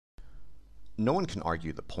No one can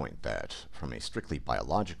argue the point that, from a strictly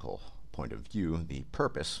biological point of view, the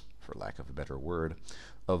purpose, for lack of a better word,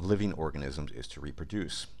 of living organisms is to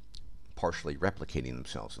reproduce, partially replicating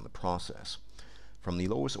themselves in the process. From the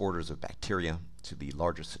lowest orders of bacteria to the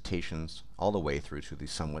largest cetaceans, all the way through to the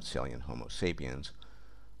somewhat salient Homo sapiens,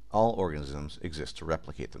 all organisms exist to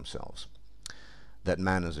replicate themselves. That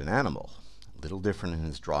man is an animal, little different in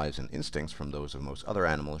his drives and instincts from those of most other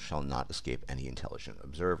animals, shall not escape any intelligent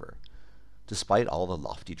observer. Despite all the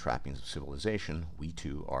lofty trappings of civilization, we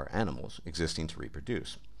too are animals, existing to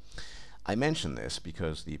reproduce. I mention this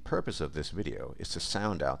because the purpose of this video is to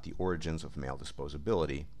sound out the origins of male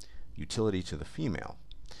disposability, utility to the female,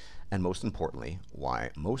 and most importantly, why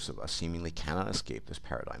most of us seemingly cannot escape this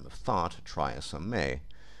paradigm of thought, try as some may,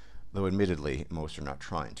 though admittedly most are not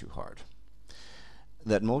trying too hard.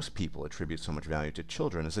 That most people attribute so much value to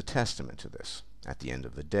children is a testament to this. At the end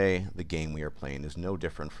of the day, the game we are playing is no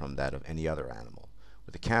different from that of any other animal,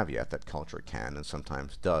 with the caveat that culture can and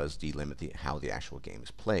sometimes does delimit how the actual game is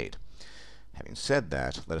played. Having said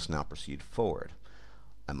that, let us now proceed forward.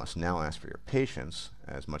 I must now ask for your patience,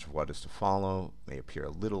 as much of what is to follow may appear a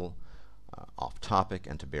little off topic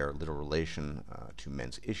and to bear little relation to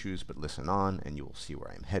men's issues, but listen on and you will see where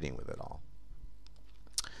I am heading with it all.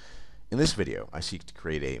 In this video, I seek to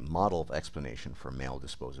create a model of explanation for male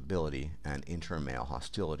disposability and inter-male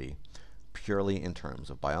hostility purely in terms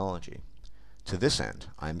of biology. To this end,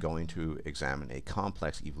 I am going to examine a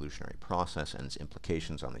complex evolutionary process and its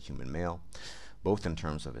implications on the human male, both in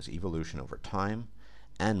terms of his evolution over time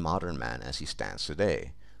and modern man as he stands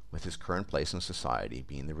today, with his current place in society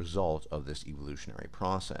being the result of this evolutionary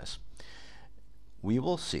process. We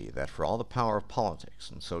will see that for all the power of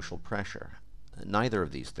politics and social pressure, neither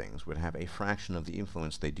of these things would have a fraction of the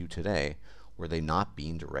influence they do today were they not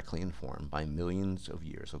being directly informed by millions of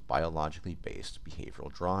years of biologically based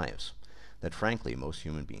behavioral drives that frankly most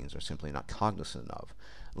human beings are simply not cognizant of,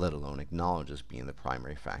 let alone acknowledge as being the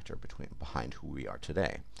primary factor behind who we are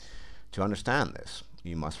today. To understand this,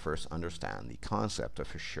 you must first understand the concept of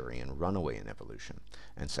Fisherian runaway in evolution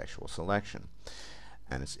and sexual selection,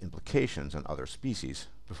 and its implications on other species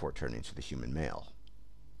before turning to the human male.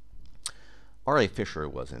 R.A. Fisher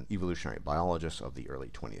was an evolutionary biologist of the early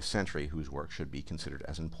 20th century whose work should be considered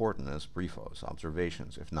as important as Briefo's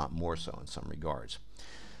observations, if not more so in some regards.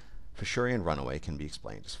 Fisherian runaway can be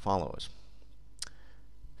explained as follows.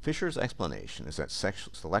 Fisher's explanation is that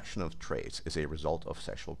selection of traits is a result of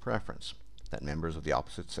sexual preference, that members of the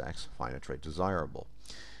opposite sex find a trait desirable.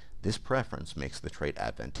 This preference makes the trait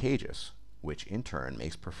advantageous, which in turn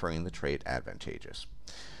makes preferring the trait advantageous.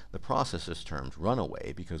 The process is termed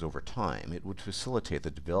runaway because over time it would facilitate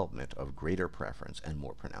the development of greater preference and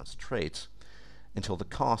more pronounced traits until the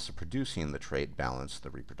costs of producing the trait balance the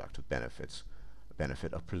reproductive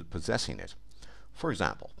benefit of possessing it. For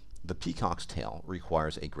example, the peacock's tail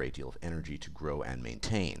requires a great deal of energy to grow and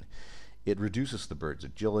maintain. It reduces the bird's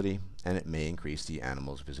agility, and it may increase the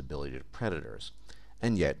animal's visibility to predators.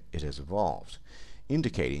 And yet it has evolved,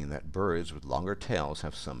 indicating that birds with longer tails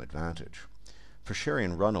have some advantage.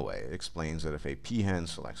 Fisherian runaway explains that if a peahen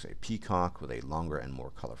selects a peacock with a longer and more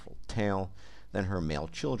colorful tail, then her male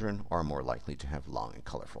children are more likely to have long and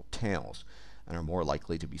colorful tails, and are more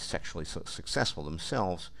likely to be sexually successful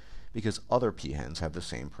themselves because other peahens have the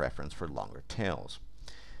same preference for longer tails.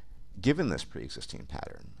 Given this pre-existing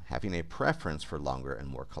pattern, having a preference for longer and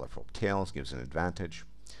more colorful tails gives an advantage,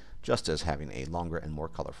 just as having a longer and more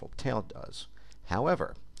colorful tail does.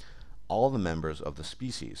 However, all the members of the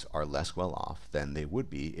species are less well off than they would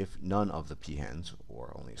be if none of the peahens,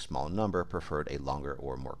 or only a small number, preferred a longer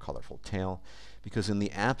or more colorful tail, because in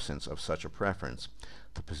the absence of such a preference,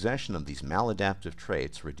 the possession of these maladaptive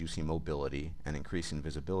traits, reducing mobility and increasing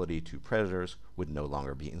visibility to predators, would no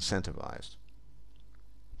longer be incentivized.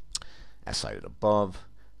 As cited above,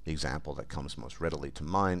 the example that comes most readily to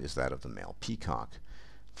mind is that of the male peacock.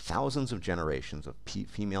 Thousands of generations of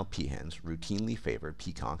female peahens routinely favored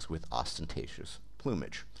peacocks with ostentatious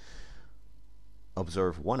plumage.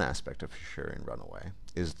 Observe one aspect of Fisherian runaway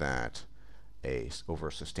is that over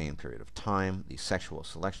a sustained period of time, the sexual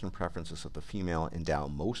selection preferences of the female endow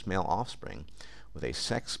most male offspring with a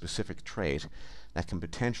sex-specific trait that can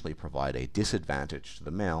potentially provide a disadvantage to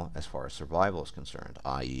the male as far as survival is concerned,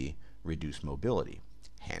 i.e., reduced mobility,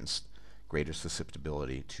 hence greater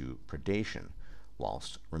susceptibility to predation,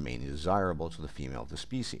 whilst remaining desirable to the female of the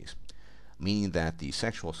species, meaning that the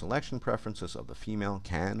sexual selection preferences of the female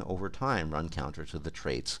can, over time, run counter to the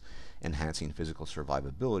traits enhancing physical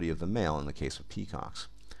survivability of the male in the case of peacocks.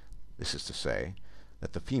 This is to say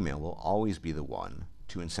that the female will always be the one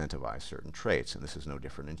to incentivize certain traits, and this is no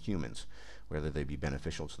different in humans, whether they be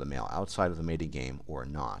beneficial to the male outside of the mating game or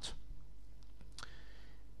not.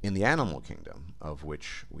 In the animal kingdom, of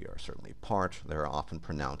which we are certainly part, there are often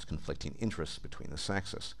pronounced conflicting interests between the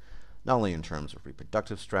sexes, not only in terms of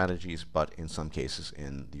reproductive strategies, but in some cases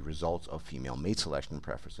in the results of female mate selection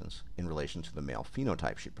preferences in relation to the male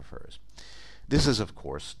phenotype she prefers. This is, of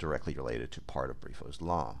course, directly related to part of Briffault's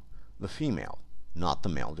law. The female, not the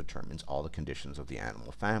male, determines all the conditions of the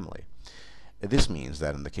animal family. This means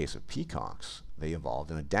that in the case of peacocks, they evolved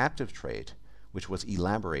an adaptive trait which was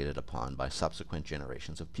elaborated upon by subsequent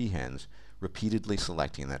generations of peahens, repeatedly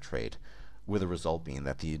selecting that trait, with the result being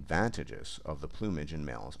that the advantages of the plumage in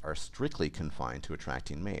males are strictly confined to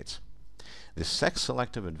attracting mates. This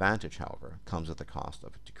sex-selective advantage, however, comes at the cost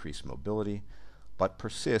of decreased mobility, but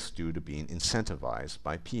persists due to being incentivized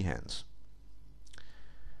by peahens.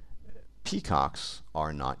 Peacocks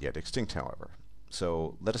are not yet extinct, however,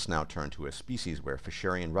 so let us now turn to a species where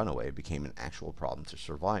Fisherian runaway became an actual problem to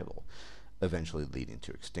survival, eventually leading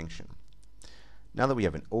to extinction. Now that we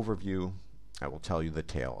have an overview, I will tell you the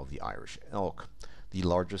tale of the Irish elk, the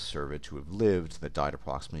largest cervid to have lived that died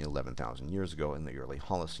approximately 11,000 years ago in the early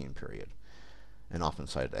Holocene period. An often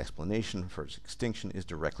cited explanation for its extinction is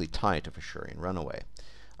directly tied to Fisherian runaway.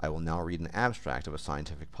 I will now read an abstract of a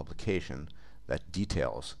scientific publication that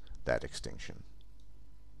details that extinction.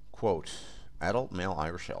 Quote, adult male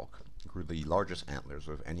Irish elk grew the largest antlers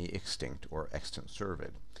of any extinct or extant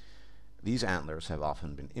cervid. These antlers have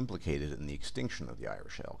often been implicated in the extinction of the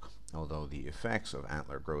Irish elk, although the effects of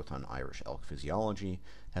antler growth on Irish elk physiology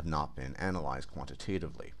have not been analyzed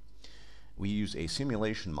quantitatively. We use a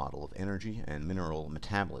simulation model of energy and mineral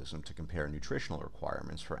metabolism to compare nutritional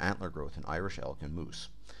requirements for antler growth in Irish elk and moose,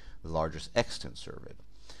 the largest extant cervid.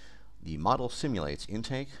 The model simulates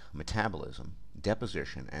intake, metabolism,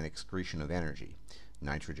 deposition, and excretion of energy,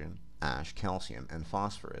 nitrogen, ash, calcium, and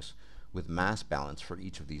phosphorus, with mass balance for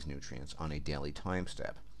each of these nutrients on a daily time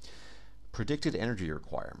step. Predicted energy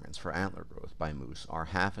requirements for antler growth by moose are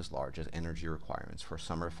half as large as energy requirements for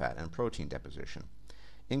summer fat and protein deposition.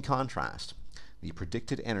 In contrast, the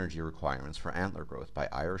predicted energy requirements for antler growth by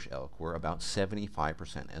Irish elk were about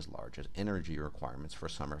 75% as large as energy requirements for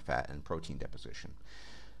summer fat and protein deposition.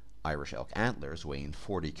 Irish elk antlers weighing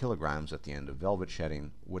 40 kilograms at the end of velvet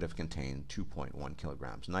shedding would have contained 2.1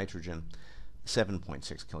 kilograms nitrogen,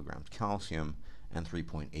 7.6 kilograms calcium, and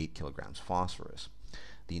 3.8 kilograms phosphorus.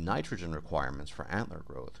 The nitrogen requirements for antler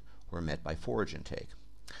growth were met by forage intake.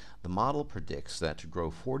 The model predicts that to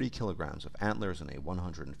grow 40 kilograms of antlers in a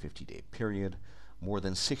 150-day period, more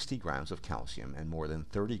than 60 grams of calcium and more than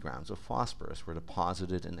 30 grams of phosphorus were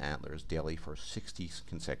deposited in antlers daily for 60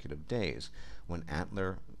 consecutive days, when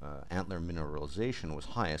antler mineralization was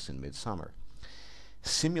highest in midsummer.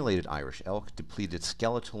 Simulated Irish elk depleted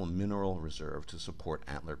skeletal mineral reserve to support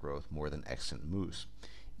antler growth more than extant moose,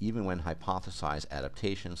 even when hypothesized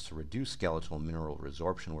adaptations to reduce skeletal mineral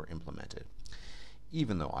resorption were implemented.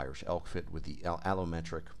 Even though Irish elk fit with the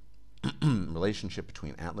allometric relationship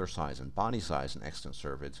between antler size and body size in extant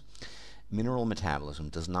cervids, mineral metabolism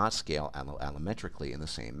does not scale allometrically in the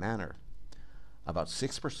same manner. About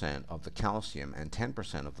 6% of the calcium and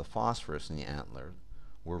 10% of the phosphorus in the antler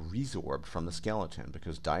were resorbed from the skeleton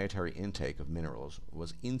because dietary intake of minerals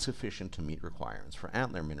was insufficient to meet requirements for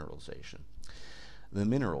antler mineralization. The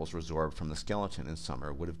minerals resorbed from the skeleton in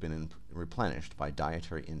summer would have been replenished by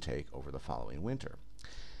dietary intake over the following winter.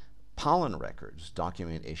 Pollen records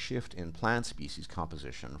document a shift in plant species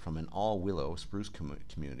composition from an all-willow spruce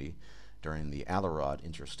community during the Allerod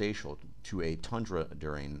interstitial to a tundra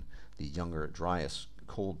during the younger Dryas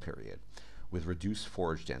cold period, with reduced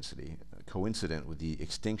forage density, coincident with the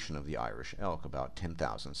extinction of the Irish elk about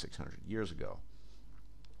 10,600 years ago.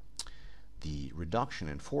 The reduction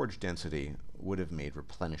in forage density would have made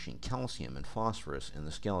replenishing calcium and phosphorus in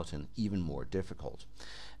the skeleton even more difficult,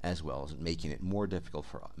 as well as making it more difficult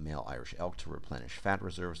for male Irish elk to replenish fat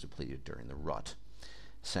reserves depleted during the rut.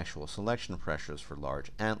 Sexual selection pressures for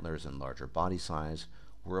large antlers and larger body size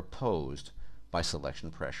were opposed by selection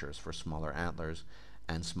pressures for smaller antlers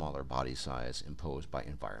and smaller body size imposed by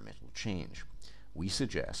environmental change. We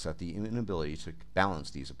suggest that the inability to balance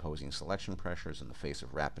these opposing selection pressures in the face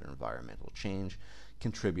of rapid environmental change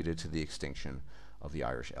contributed to the extinction of the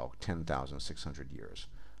Irish elk 10,600 years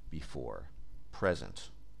before present.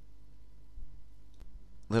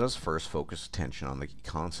 Let us first focus attention on the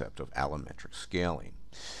concept of allometric scaling.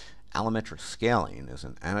 Allometric scaling is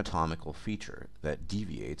an anatomical feature that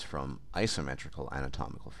deviates from isometrical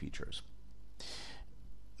anatomical features,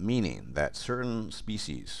 meaning that certain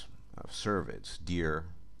species of cervids, deer,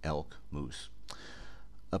 elk, moose,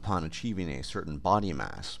 upon achieving a certain body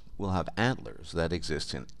mass, will have antlers that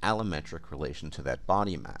exist in allometric relation to that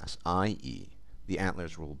body mass, i.e., the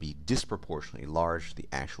antlers will be disproportionately large to the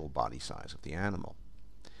actual body size of the animal.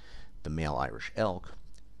 The male Irish elk,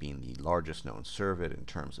 being the largest known cervid in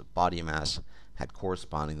terms of body mass, had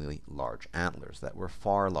correspondingly large antlers that were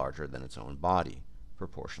far larger than its own body,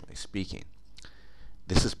 proportionally speaking.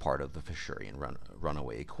 This is part of the Fisherian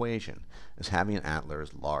runaway equation, as having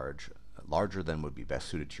antlers larger than would be best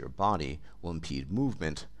suited to your body will impede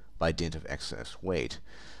movement by dint of excess weight,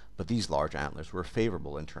 but these large antlers were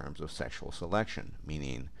favorable in terms of sexual selection,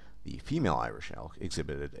 meaning the female Irish elk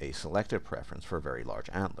exhibited a selective preference for very large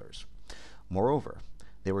antlers. Moreover,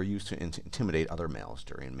 they were used to intimidate other males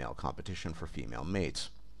during male competition for female mates.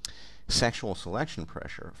 Sexual selection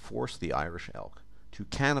pressure forced the Irish elk to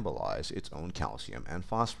cannibalize its own calcium and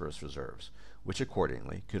phosphorus reserves, which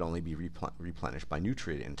accordingly could only be replenished by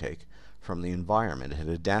nutrient intake from the environment it had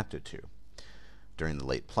adapted to. During the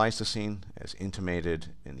late Pleistocene, as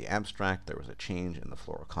intimated in the abstract, there was a change in the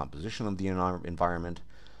floral composition of the environment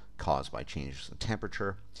caused by changes in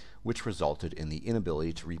temperature, which resulted in the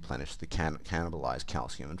inability to replenish the cannibalized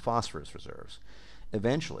calcium and phosphorus reserves.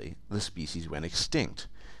 Eventually, the species went extinct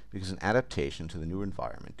because an adaptation to the new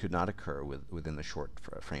environment could not occur within the short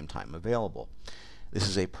frame time available. This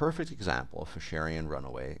is a perfect example of Fisherian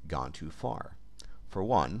runaway gone too far. For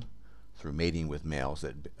one, through mating with males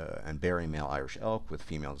and bearing male Irish elk with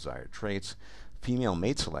female desired traits, female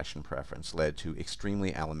mate selection preference led to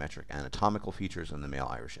extremely allometric anatomical features in the male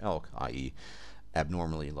Irish elk, i.e.,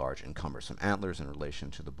 abnormally large and cumbersome antlers in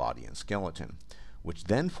relation to the body and skeleton, which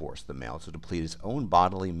then forced the male to deplete its own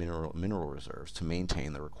bodily mineral reserves to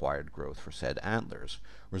maintain the required growth for said antlers,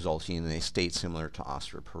 resulting in a state similar to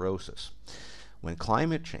osteoporosis. When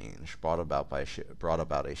climate change brought about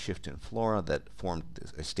a shift in flora that formed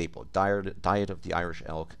a staple diet of the Irish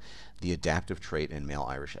elk, the adaptive trait in male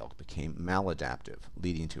Irish elk became maladaptive,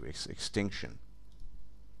 leading to its extinction.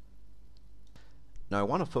 Now I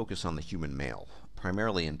want to focus on the human male,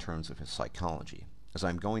 primarily in terms of his psychology, as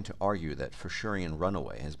I'm going to argue that Fisherian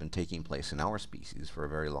runaway has been taking place in our species for a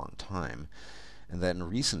very long time, and that in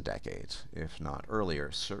recent decades, if not earlier,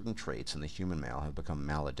 certain traits in the human male have become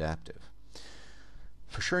maladaptive.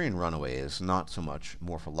 Fisherian runaway is not so much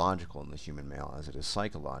morphological in the human male as it is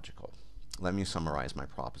psychological. Let me summarize my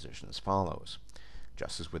proposition as follows.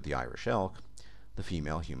 Just as with the Irish elk, the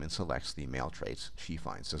female human selects the male traits she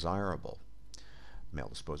finds desirable,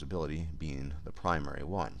 male disposability being the primary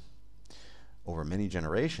one. Over many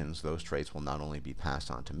generations, those traits will not only be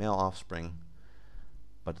passed on to male offspring,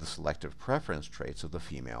 but the selective preference traits of the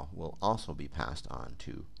female will also be passed on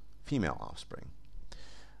to female offspring.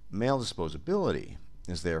 Male disposability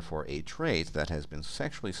is therefore a trait that has been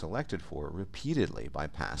sexually selected for repeatedly by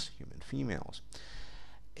past human females.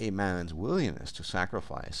 A man's willingness to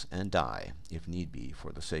sacrifice and die, if need be,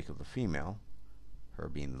 for the sake of the female, her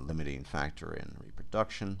being the limiting factor in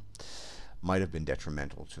reproduction, might have been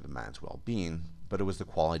detrimental to the man's well-being, but it was the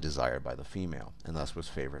quality desired by the female, and thus was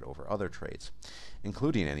favored over other traits,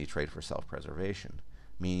 including any trait for self-preservation,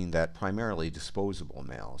 meaning that primarily disposable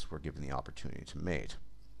males were given the opportunity to mate.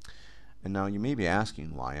 And now you may be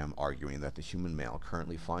asking why I'm arguing that the human male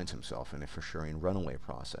currently finds himself in a Fisherian runaway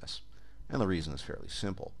process, and the reason is fairly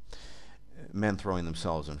simple. Men throwing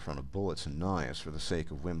themselves in front of bullets and knives for the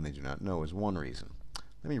sake of women they do not know is one reason.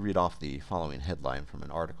 Let me read off the following headline from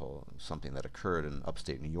an article, something that occurred in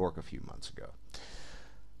upstate New York a few months ago.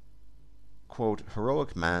 Quote,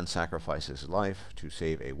 "Heroic man sacrifices his life to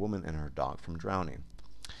save a woman and her dog from drowning."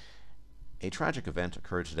 A tragic event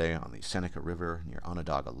occurred today on the Seneca River near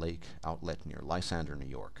Onondaga Lake, outlet near Lysander, New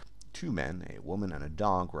York. Two men, a woman and a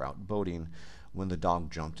dog, were out boating when the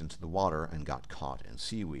dog jumped into the water and got caught in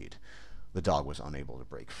seaweed. The dog was unable to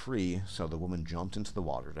break free, so the woman jumped into the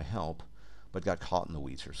water to help, but got caught in the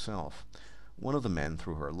weeds herself. One of the men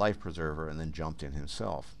threw her a life preserver and then jumped in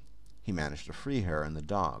himself. He managed to free her and the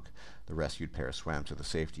dog. The rescued pair swam to the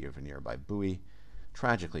safety of a nearby buoy.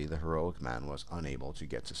 Tragically, the heroic man was unable to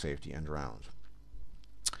get to safety and drowned.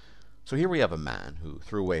 So here we have a man who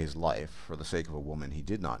threw away his life for the sake of a woman he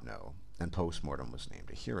did not know, and post-mortem was named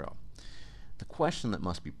a hero. The question that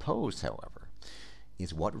must be posed, however,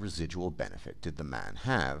 is what residual benefit did the man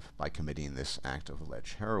have by committing this act of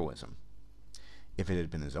alleged heroism? If it had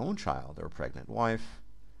been his own child or pregnant wife,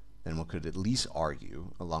 then one could at least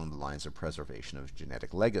argue along the lines of preservation of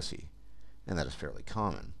genetic legacy, and that is fairly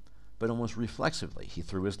common. But almost reflexively, he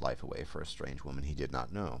threw his life away for a strange woman he did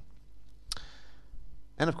not know.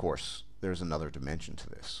 And of course, there's another dimension to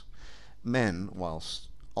this. Men, whilst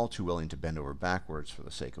all too willing to bend over backwards for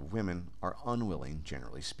the sake of women, are unwilling,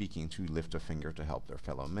 generally speaking, to lift a finger to help their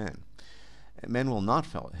fellow men. Men will not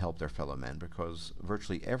help their fellow men because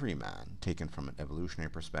virtually every man, taken from an evolutionary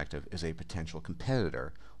perspective, is a potential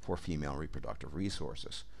competitor for female reproductive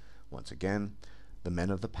resources. Once again, the men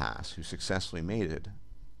of the past who successfully mated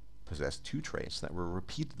possessed two traits that were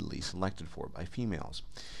repeatedly selected for by females.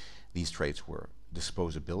 These traits were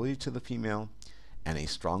disposability to the female and a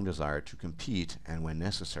strong desire to compete and, when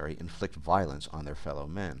necessary, inflict violence on their fellow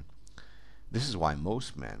men. This is why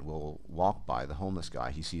most men will walk by the homeless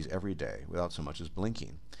guy he sees every day without so much as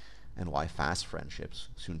blinking, and why fast friendships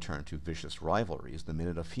soon turn to vicious rivalries the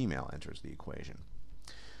minute a female enters the equation.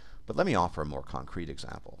 But let me offer a more concrete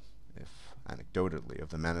example, if anecdotally, of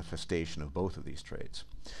the manifestation of both of these traits.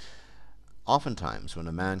 Oftentimes, when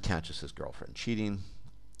a man catches his girlfriend cheating,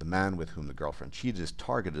 the man with whom the girlfriend cheated is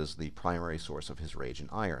targeted as the primary source of his rage and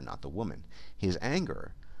ire, not the woman. His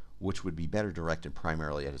anger, which would be better directed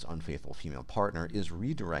primarily at his unfaithful female partner, is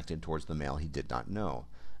redirected towards the male he did not know.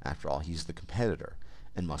 After all, he's the competitor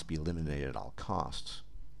and must be eliminated at all costs.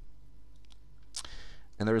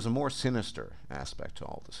 And there is a more sinister aspect to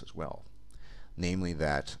all this as well, namely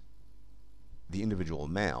that the individual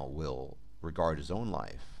male will regard his own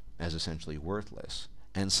life as essentially worthless,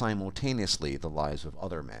 and simultaneously the lives of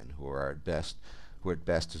other men who at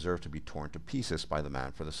best deserve to be torn to pieces by the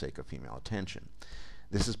man for the sake of female attention.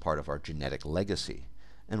 This is part of our genetic legacy,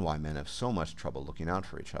 and why men have so much trouble looking out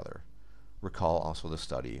for each other. Recall also the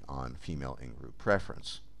study on female in-group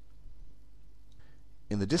preference.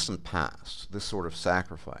 In the distant past, this sort of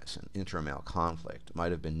sacrifice and inter-male conflict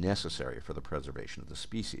might have been necessary for the preservation of the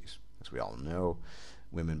species. As we all know,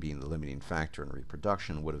 women being the limiting factor in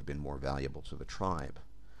reproduction would have been more valuable to the tribe.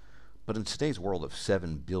 But in today's world of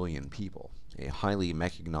 7 billion people, a highly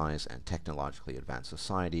mechanized and technologically advanced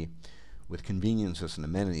society, with conveniences and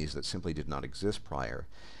amenities that simply did not exist prior,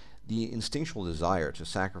 the instinctual desire to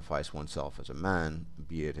sacrifice oneself as a man,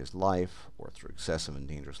 be it his life or through excessive and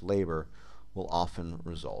dangerous labor, will often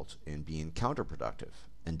result in being counterproductive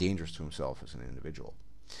and dangerous to himself as an individual.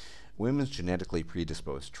 Women's genetically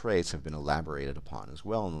predisposed traits have been elaborated upon as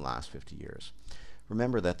well in the last 50 years.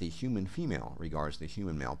 Remember that the human female regards the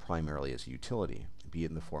human male primarily as a utility, be it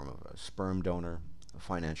in the form of a sperm donor, a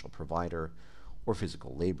financial provider, or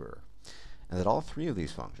physical laborer, and that all three of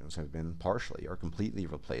these functions have been partially or completely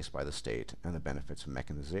replaced by the state and the benefits of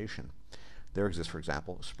mechanization. There exist, for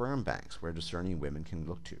example, sperm banks where discerning women can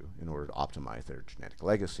look to in order to optimize their genetic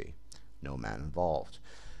legacy. No man involved.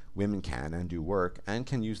 Women can and do work and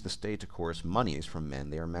can use the state to coerce monies from men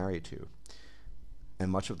they are married to.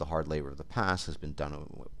 And much of the hard labor of the past has been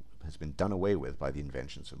done away with by the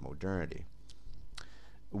inventions of modernity.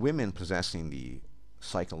 Women possessing the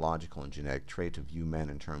psychological and genetic trait to view men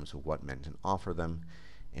in terms of what men can offer them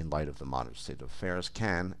in light of the modern state of affairs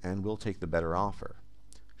can and will take the better offer,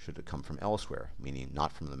 should it come from elsewhere, meaning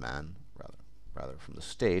not from the man, rather from the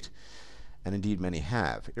state, and indeed many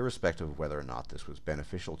have, irrespective of whether or not this was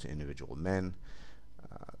beneficial to individual men,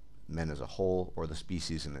 men as a whole, or the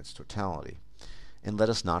species in its totality. And let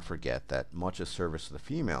us not forget that much of service to the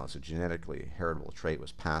female as a genetically heritable trait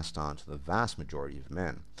was passed on to the vast majority of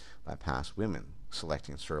men by past women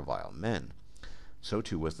selecting servile men. So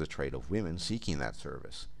too was the trait of women seeking that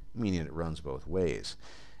service, meaning it runs both ways.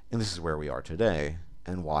 And this is where we are today,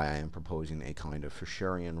 and why I am proposing a kind of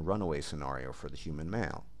Fisherian runaway scenario for the human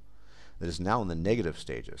male that is now in the negative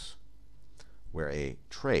stages, where a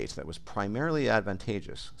trait that was primarily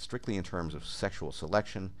advantageous, strictly in terms of sexual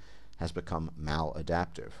selection, has become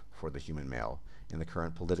maladaptive for the human male in the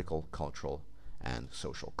current political, cultural, and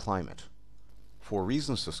social climate. For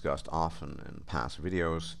reasons discussed often in past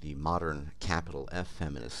videos, the modern capital F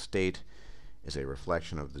feminist state is a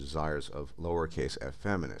reflection of the desires of lowercase f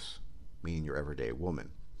feminists, meaning your everyday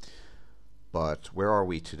woman. But where are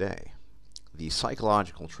we today? The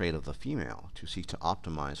psychological trait of the female to seek to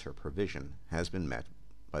optimize her provision has been met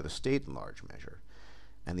by the state in large measure,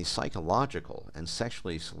 and the psychological and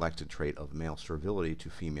sexually selected trait of male servility to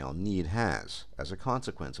female need has, as a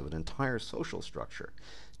consequence of an entire social structure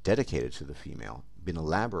dedicated to the female, been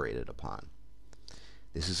elaborated upon.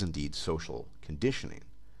 This is indeed social conditioning,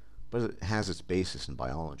 but it has its basis in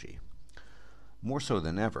biology. More so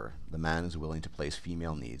than ever, the man is willing to place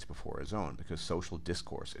female needs before his own because social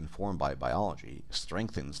discourse informed by biology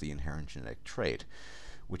strengthens the inherent genetic trait,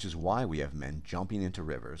 which is why we have men jumping into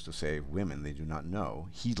rivers to save women they do not know,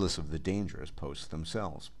 heedless of the dangers posed to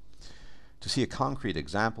themselves. To see a concrete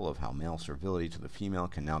example of how male servility to the female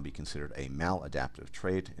can now be considered a maladaptive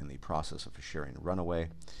trait in the process of Fisherian runaway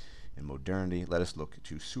in modernity, let us look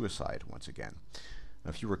to suicide once again. Now,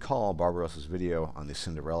 if you recall Barbarossa's video on the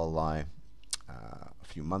Cinderella lie a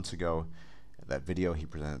few months ago, that video he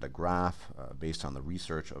presented a graph based on the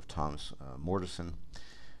research of Thomas Mortensen.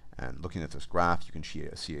 And looking at this graph, you can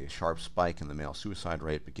see a sharp spike in the male suicide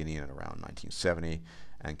rate beginning at around 1970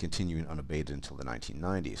 and continuing unabated until the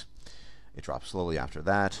 1990s. It drops slowly after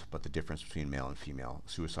that, but the difference between male and female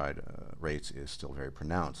suicide rates is still very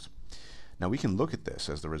pronounced. Now, we can look at this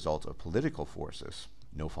as the result of political forces,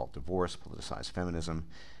 no-fault divorce, politicized feminism,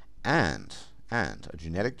 and a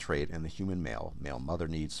genetic trait in the human male mother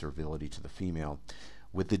needs servility to the female,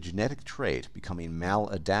 with the genetic trait becoming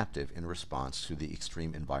maladaptive in response to the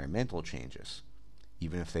extreme environmental changes,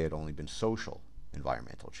 even if they had only been social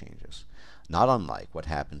environmental changes, not unlike what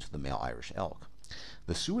happened to the male Irish elk.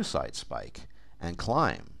 The suicide spike and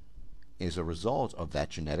climb is a result of that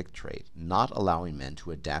genetic trait not allowing men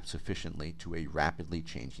to adapt sufficiently to a rapidly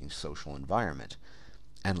changing social environment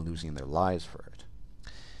and losing their lives for it.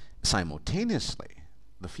 Simultaneously,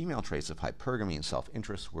 the female traits of hypergamy and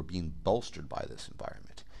self-interest were being bolstered by this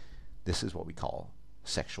environment. This is what we call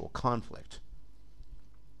sexual conflict.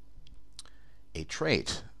 A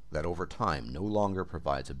trait that over time no longer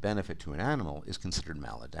provides a benefit to an animal is considered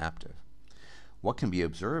maladaptive. What can be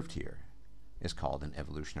observed here is called in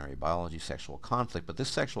evolutionary biology sexual conflict, but this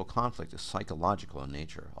sexual conflict is psychological in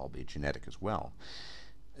nature, albeit genetic as well.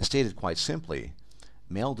 Stated quite simply,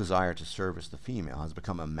 male desire to service the female has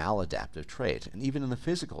become a maladaptive trait, and even in the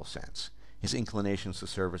physical sense, his inclinations to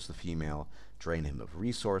service the female drain him of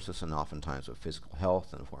resources and oftentimes of physical health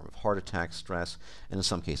in the form of heart attack, stress, and in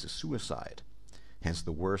some cases suicide. Hence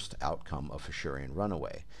the worst outcome of Fisherian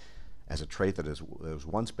runaway, as a trait that was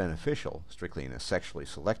once beneficial, strictly in a sexually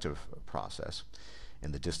selective process,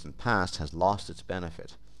 in the distant past has lost its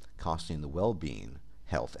benefit, costing the well-being,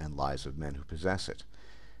 health, and lives of men who possess it,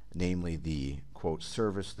 namely the, quote,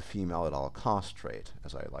 service the female at all costs trait,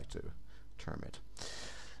 as I like to term it.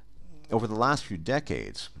 Over the last few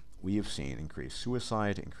decades, we have seen increased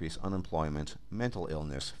suicide, increased unemployment, mental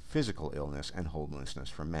illness, physical illness, and homelessness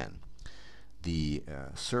for men. The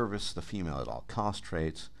service the female at all costs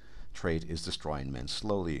trait is destroying men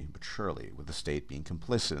slowly but surely, with the state being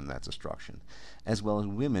complicit in that destruction, as well as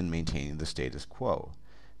women maintaining the status quo,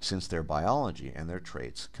 since their biology and their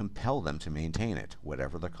traits compel them to maintain it,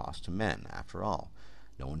 whatever the cost to men. After all,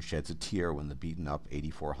 no one sheds a tear when the beaten-up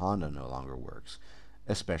 '84 Honda no longer works,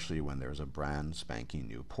 especially when there's a brand spanking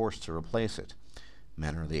new Porsche to replace it.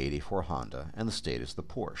 Men are the '84 Honda, and the state is the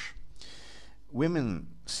Porsche. Women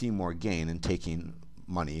see more gain in taking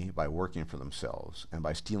money by working for themselves and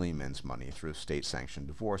by stealing men's money through state-sanctioned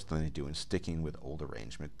divorce than they do in sticking with old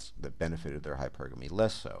arrangements that benefited their hypergamy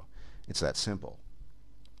less so. It's that simple.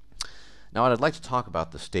 Now, I'd like to talk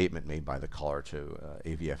about the statement made by the caller to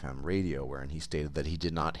AVFM radio, wherein he stated that he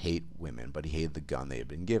did not hate women, but he hated the gun they had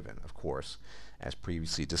been given. Of course, as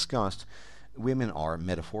previously discussed, women are,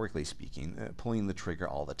 metaphorically speaking, pulling the trigger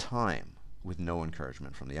all the time, with no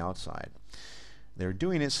encouragement from the outside. They're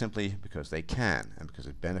doing it simply because they can, and because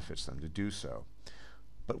it benefits them to do so.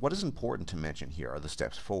 But what is important to mention here are the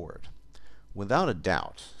steps forward. Without a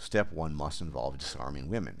doubt, step one must involve disarming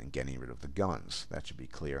women and getting rid of the guns. That should be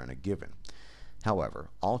clear and a given. However,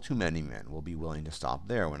 all too many men will be willing to stop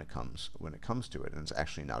there when it comes to it, and it's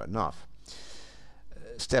actually not enough.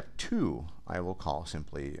 Step two, I will call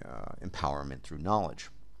simply empowerment through knowledge.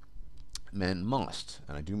 Men must,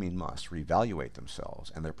 and I do mean must, reevaluate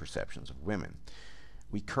themselves and their perceptions of women.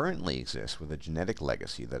 We currently exist with a genetic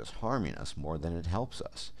legacy that is harming us more than it helps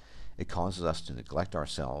us. It causes us to neglect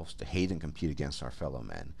ourselves, to hate and compete against our fellow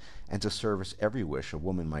men, and to service every wish a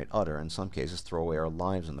woman might utter, and in some cases throw away our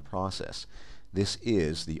lives in the process. This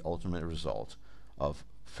is the ultimate result of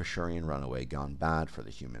Fisherian runaway gone bad for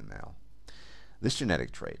the human male. This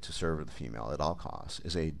genetic trait, to serve the female at all costs,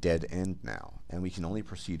 is a dead end now, and we can only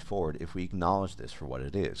proceed forward if we acknowledge this for what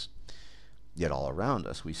it is. Yet all around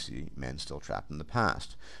us we see men still trapped in the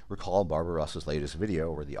past. Recall Barbarossa's latest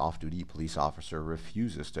video where the off-duty police officer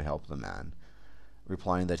refuses to help the man,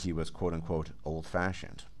 replying that he was quote-unquote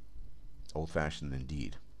old-fashioned. Old-fashioned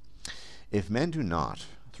indeed. If men do not,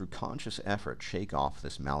 through conscious effort, shake off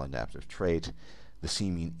this maladaptive trait, the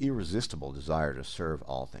seeming irresistible desire to serve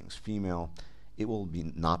all things female, it will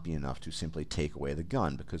not be enough to simply take away the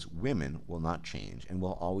gun, because women will not change and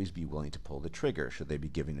will always be willing to pull the trigger should they be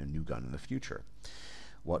given a new gun in the future.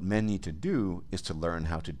 What men need to do is to learn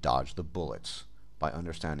how to dodge the bullets by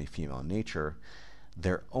understanding female nature,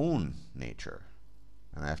 their own nature,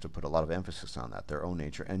 and I have to put a lot of emphasis on that, their own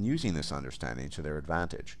nature, and using this understanding to their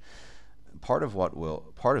advantage. Part of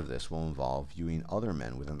this will involve viewing other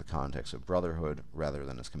men within the context of brotherhood rather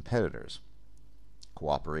than as competitors.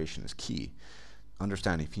 Cooperation is key.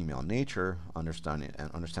 understanding female nature,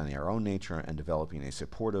 understanding our own nature, and developing a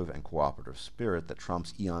supportive and cooperative spirit that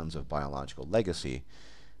trumps eons of biological legacy,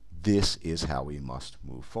 this is how we must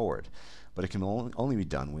move forward. But it can only be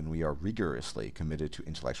done when we are rigorously committed to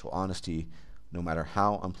intellectual honesty, no matter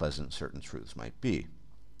how unpleasant certain truths might be.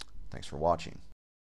 Thanks for watching.